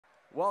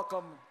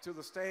welcome to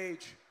the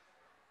stage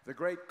the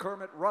great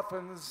Kermit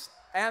Ruffins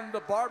and the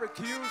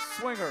Barbecue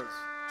Swingers.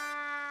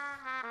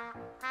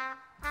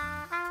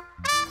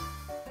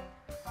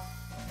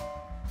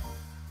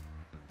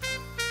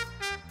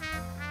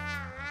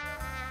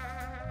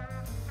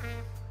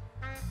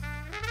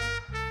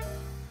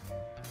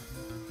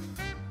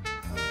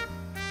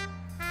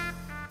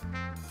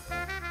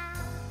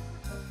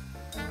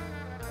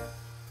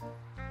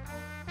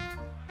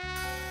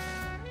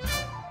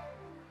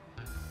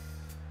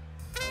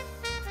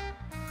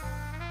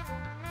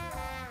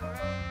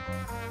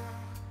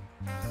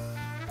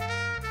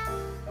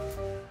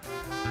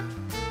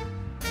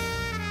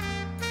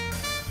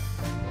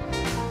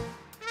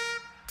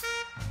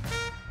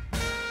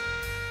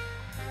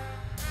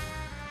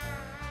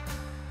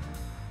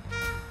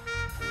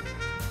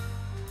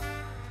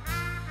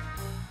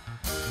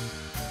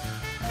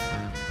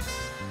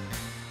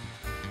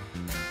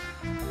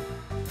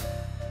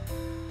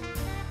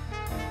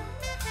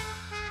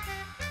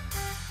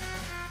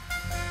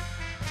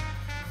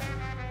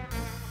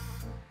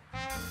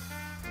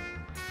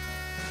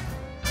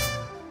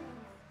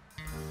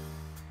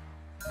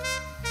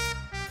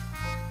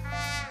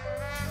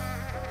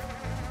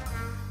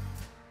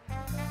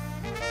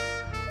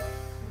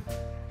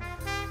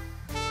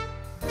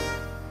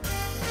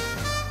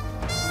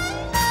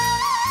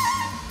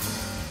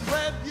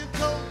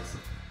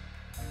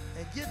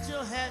 Get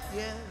your hat,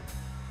 yeah.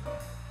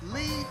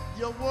 Leave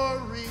your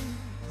worries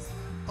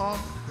on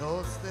the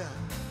doorstep.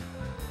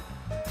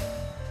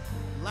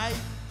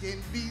 Life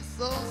can be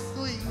so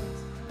sweet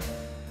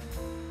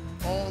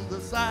on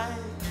the side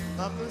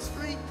of the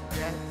street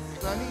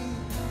that's sunny.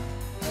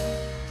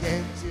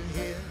 Can't you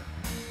hear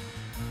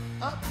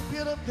a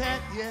pitter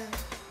pat, yeah?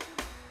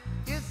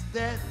 It's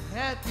that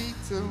happy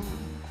tune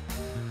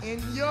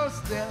in your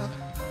step.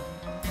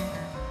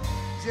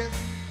 Just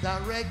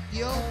direct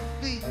your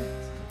feet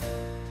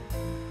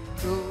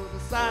to the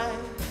side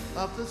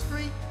of the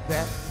street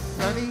that's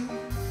sunny.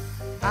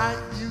 I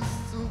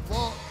used to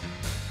walk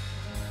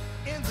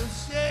in the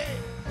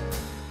shade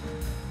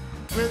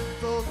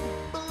with those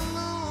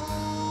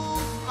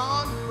balloons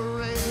on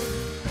parade.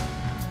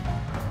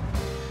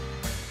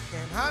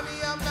 And honey,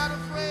 I'm not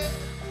afraid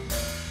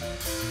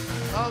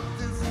of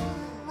this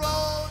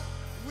road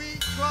we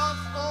cross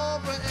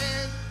over.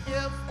 And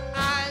if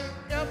I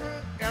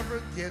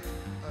ever get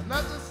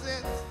another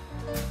cent,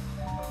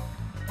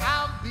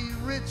 I'll be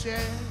rich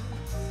as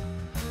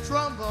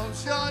trombone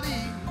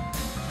shorty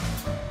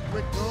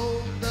with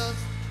gold dust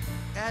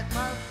at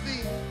my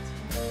feet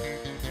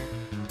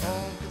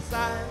on the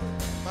side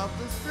of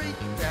the street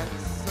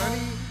that's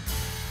sunny.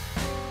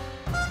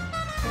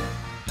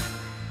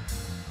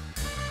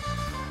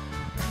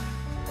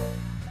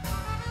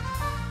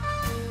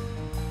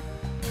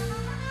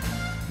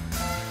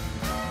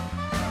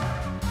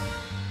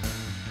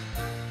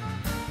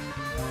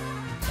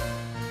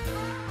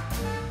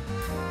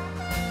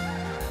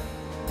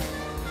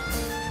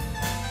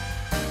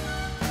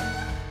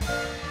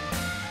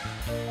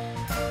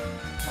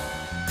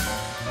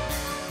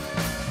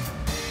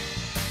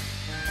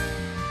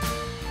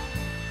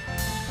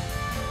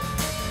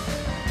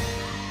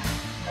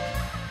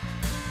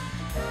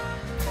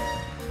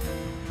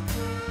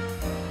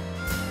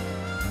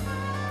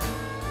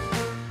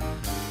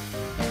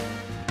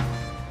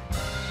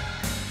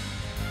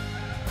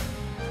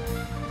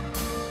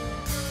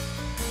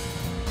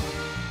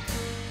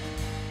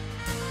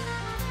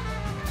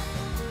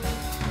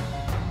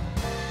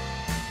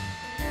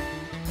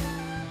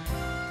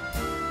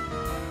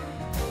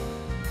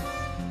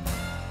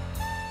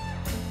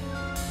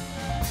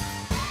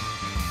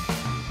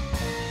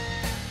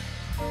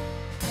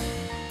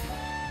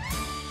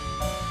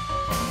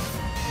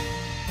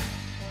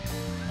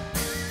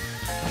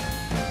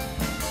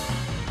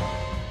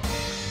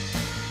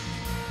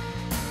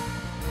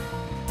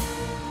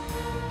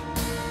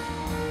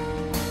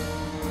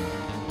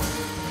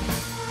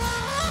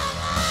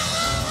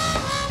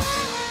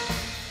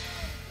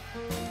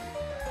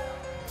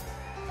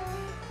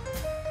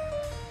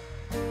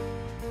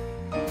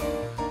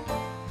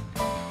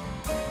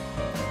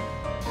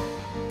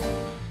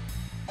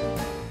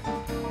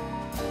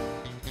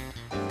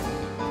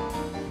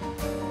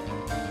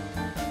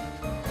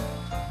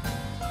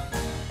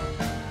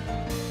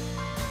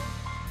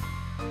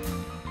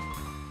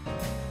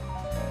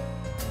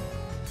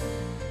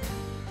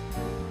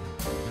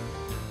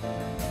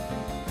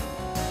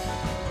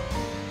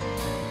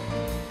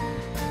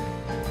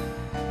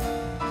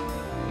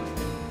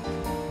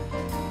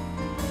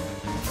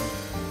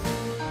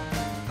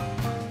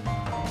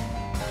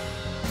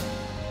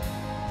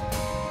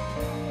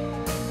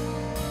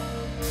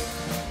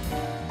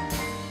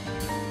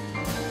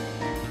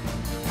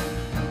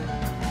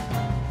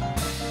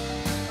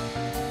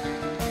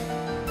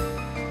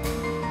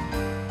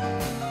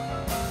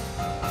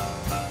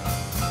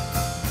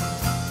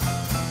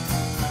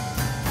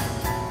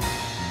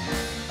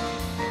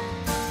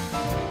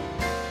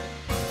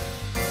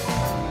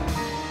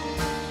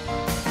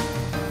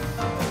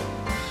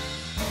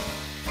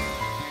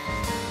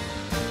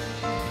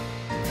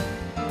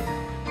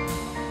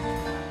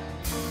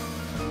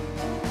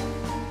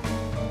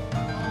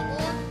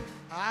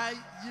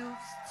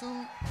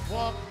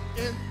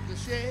 in the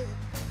shed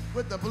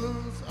with the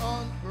blues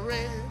on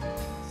parade.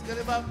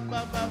 Skilly bop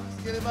bop bop,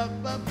 skilly bop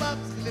bop bop,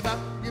 skilly bop,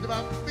 skilly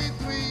bop,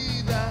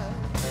 between us.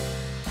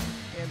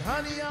 And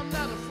honey, I'm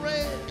not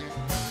afraid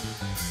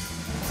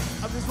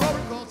of this roller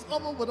course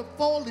over with a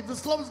four-leaf, the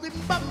slow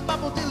sleeping bop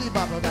bop dilly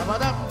bop bop bop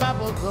bop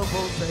bop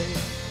bop. Say,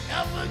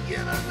 ever get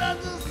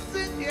another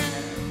singing?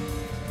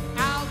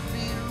 I'll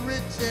be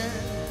rich and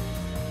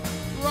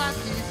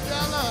rocky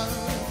fella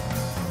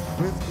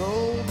with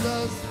gold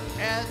dust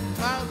at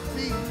my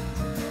feet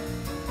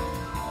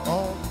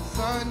on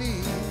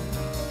sunny